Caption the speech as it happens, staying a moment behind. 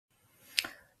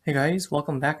Hey guys,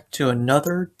 welcome back to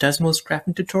another Desmos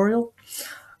crafting tutorial.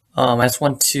 I just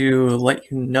want to let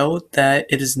you know that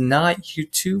it is not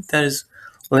YouTube that is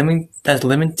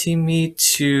limiting me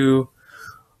to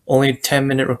only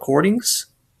 10-minute recordings.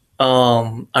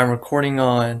 I'm recording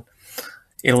on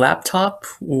a laptop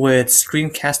with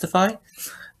Screencastify.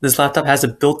 This laptop has a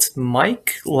built-in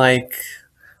mic like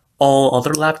all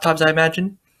other laptops, I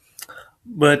imagine,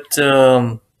 but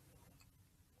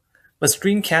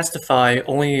Screencastify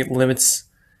only limits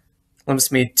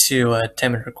me to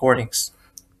 10-minute recordings.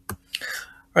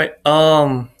 Right.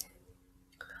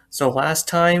 So last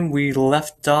time we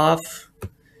left off,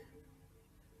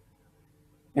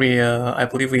 I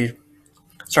believe we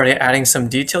started adding some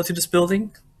detail to this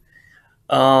building.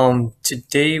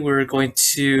 Today we're going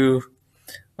to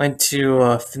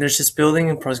finish this building,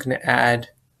 and probably going to add.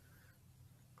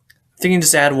 I'm thinking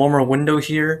just add one more window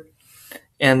here,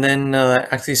 and then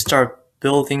actually start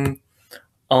building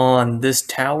on this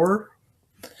tower.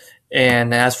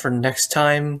 And as for next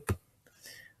time,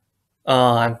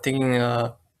 I'm thinking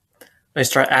I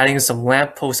start adding some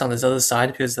lampposts on this other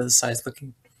side because the other side is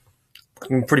looking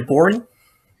pretty boring,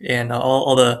 and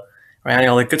all the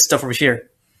good stuff over here.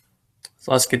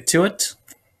 So let's get to it.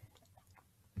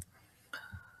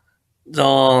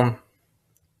 So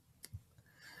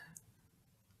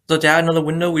to add another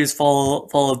window, we just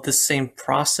follow this same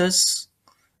process.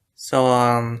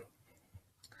 So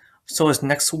this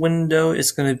next window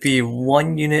is going to be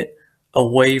 1 unit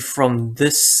away from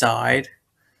this side.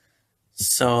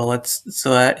 So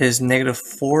that is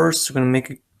 -4. So we're going to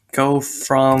make it go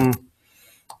from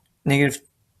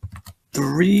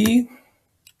 -3,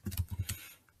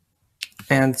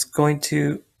 and it's going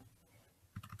to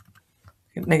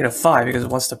 -5 because it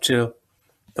wants to up to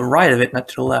the right of it, not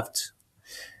to the left.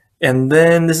 And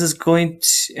then this is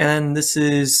this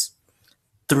is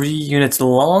 3 units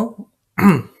long.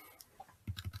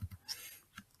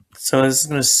 So this is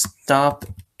going to stop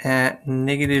at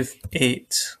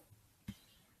 -8.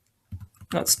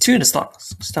 No, it's 2 units long.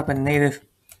 So stop at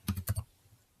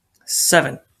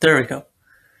 -7. There we go.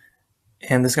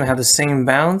 And this is going to have the same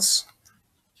bounds.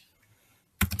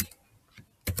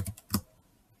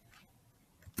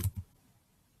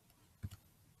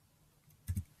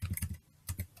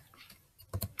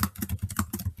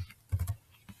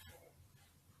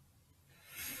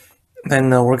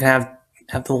 Then we're going to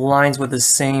have the lines with the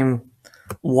same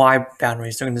Y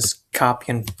boundaries. So I'm going to just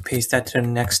copy and paste that to the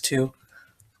next two.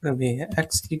 It's going to be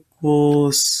x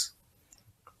equals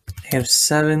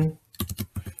 -7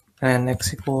 and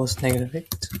x equals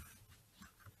 -8.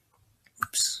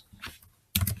 Oops.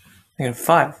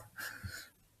 -5.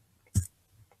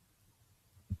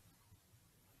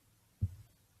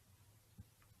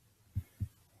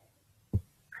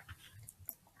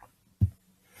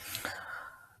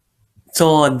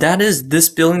 So that is this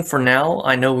building for now.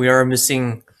 I know we are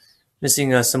missing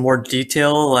some more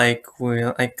detail. Like we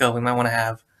might want to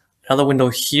have another window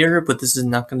here, but this is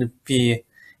not going to be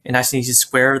a nice and easy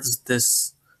square.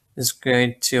 This is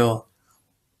going to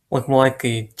look more like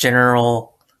a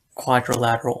general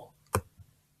quadrilateral.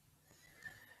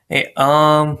 Hey,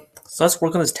 so let's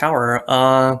work on this tower.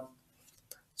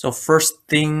 So first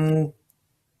thing,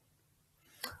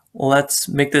 let's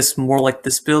make this more like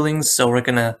this building. So we're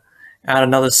gonna add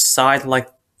another side like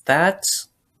that.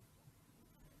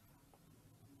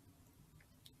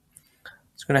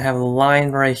 It's gonna have a line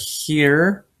right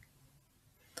here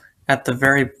at the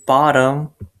very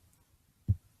bottom.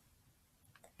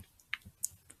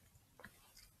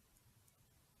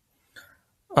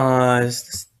 Is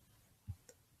this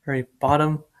very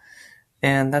bottom,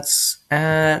 and that's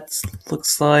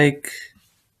looks like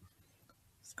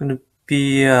it's gonna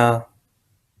be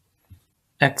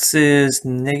x is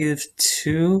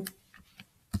 -2.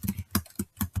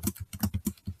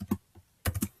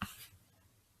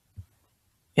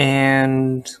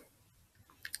 And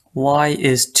y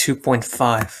is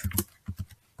 2.5.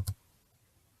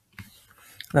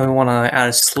 Then we want to add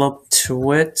a slope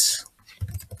to it.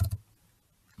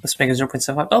 Let's make it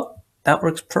 0.75. Oh, that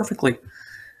works perfectly.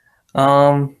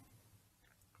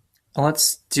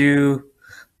 Let's do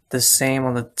the same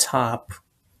on the top,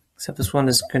 except this one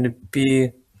is going to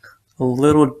be a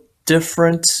little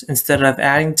different. Instead of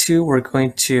adding 2, we're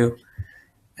going to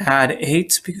add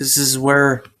 8 because this is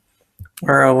where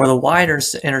the y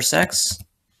intersects.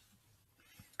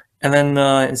 And then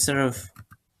instead of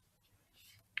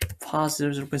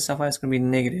positive 0.75, it's going to be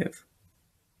negative.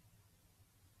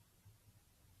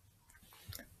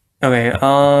 Okay,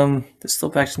 the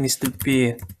slope actually needs to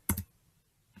be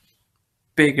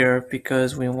bigger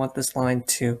because we want this line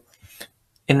to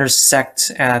intersect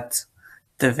at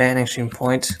the vanishing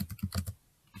point.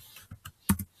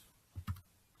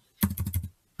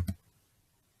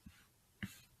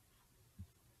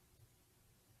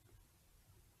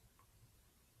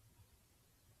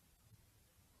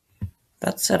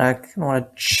 That said, I kind of want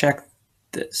to check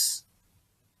this.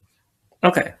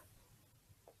 Okay.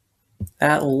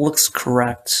 That looks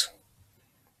correct.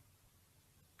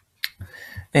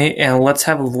 And let's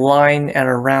have a line at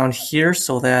around here,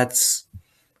 so that's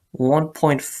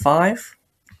 1.5.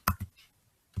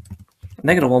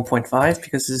 Negative 1.5,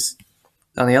 because it's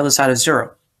on the other side of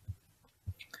 0.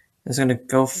 It's going to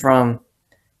go from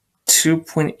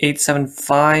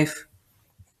 2.875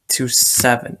 to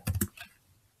 7.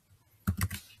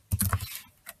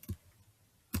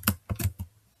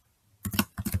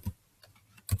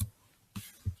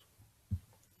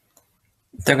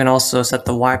 They're going to also set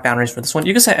the y boundaries for this one.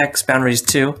 You can set x boundaries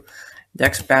too. The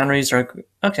x boundaries are,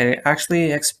 okay,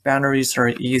 actually x boundaries are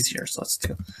easier, so let's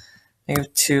do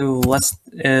 -2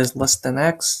 is less than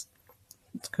x.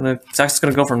 It's going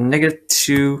to go from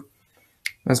 -2.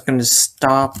 It's going to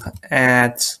stop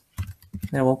at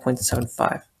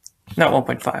 1.75, not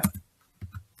 1.5.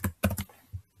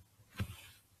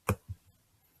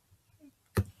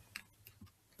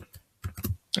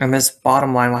 And this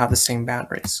bottom line will have the same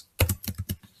boundaries.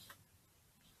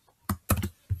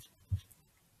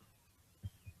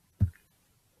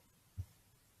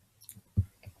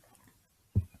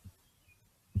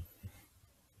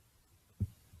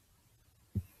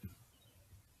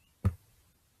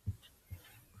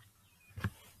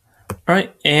 All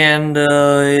right, and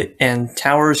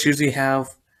towers usually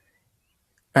have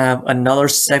another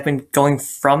segment going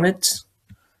from it.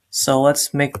 So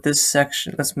let's make this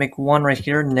section, let's make one right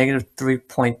here,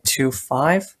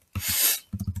 -3.25.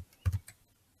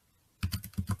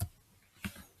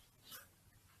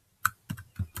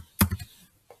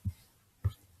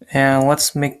 And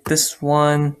let's make this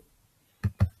one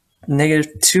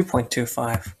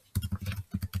 -2.25.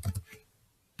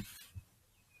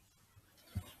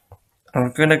 And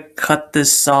we're gonna cut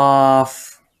this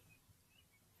off.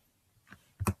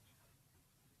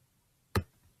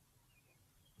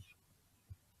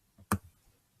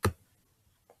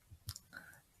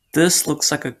 This looks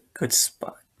like a good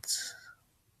spot.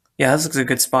 Yeah, this looks like a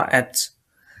good spot at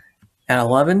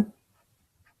 11.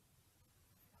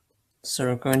 So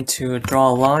we're going to draw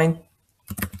a line.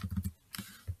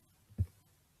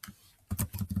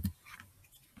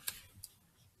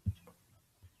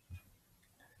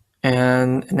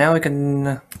 And now we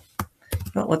can,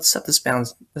 let's set this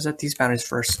bounds. Let's set these boundaries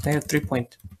first.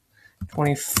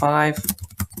 -3.25.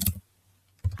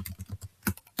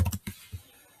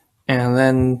 And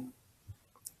then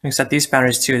we set these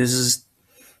boundaries too. This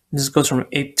goes from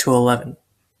 8 to 11.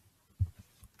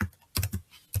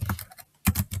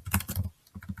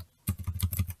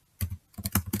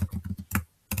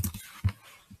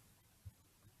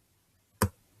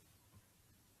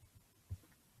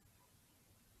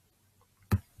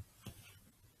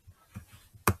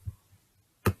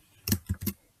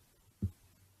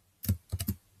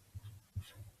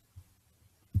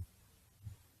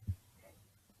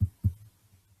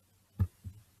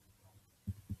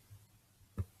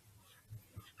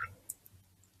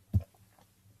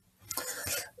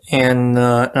 And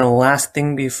the last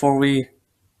thing before we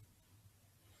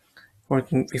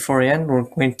end, we're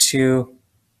going to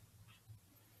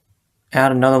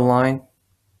add another line.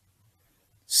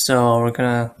 So we're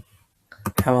gonna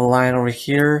have a line over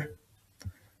here.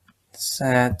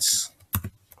 Set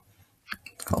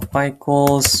y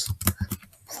equals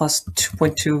plus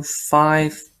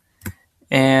 2.25,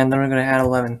 and then we're gonna add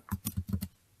 11.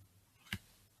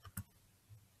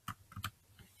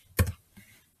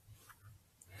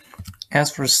 As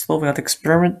for slope, we have to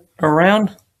experiment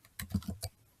around.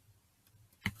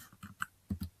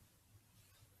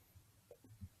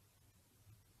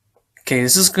 Okay,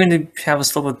 this is going to have a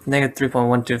slope of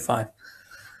 -3.125.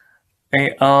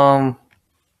 Okay,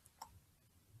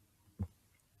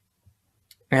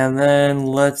 and then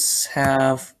let's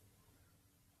have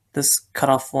this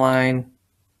cutoff line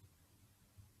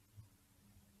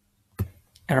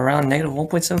at around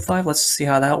 -1.75. Let's see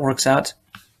how that works out.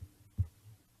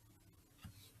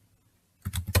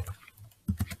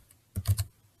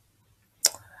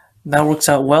 That works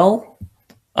out well.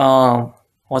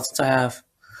 Once I have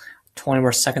 20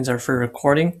 more seconds of free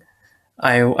recording,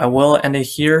 I will end it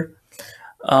here.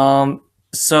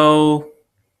 So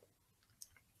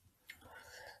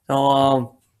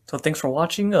thanks for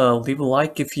watching. Leave a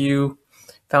like if you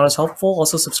found us helpful.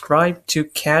 Also subscribe to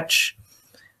catch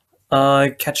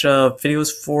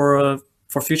videos for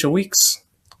future weeks.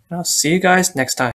 I'll see you guys next time.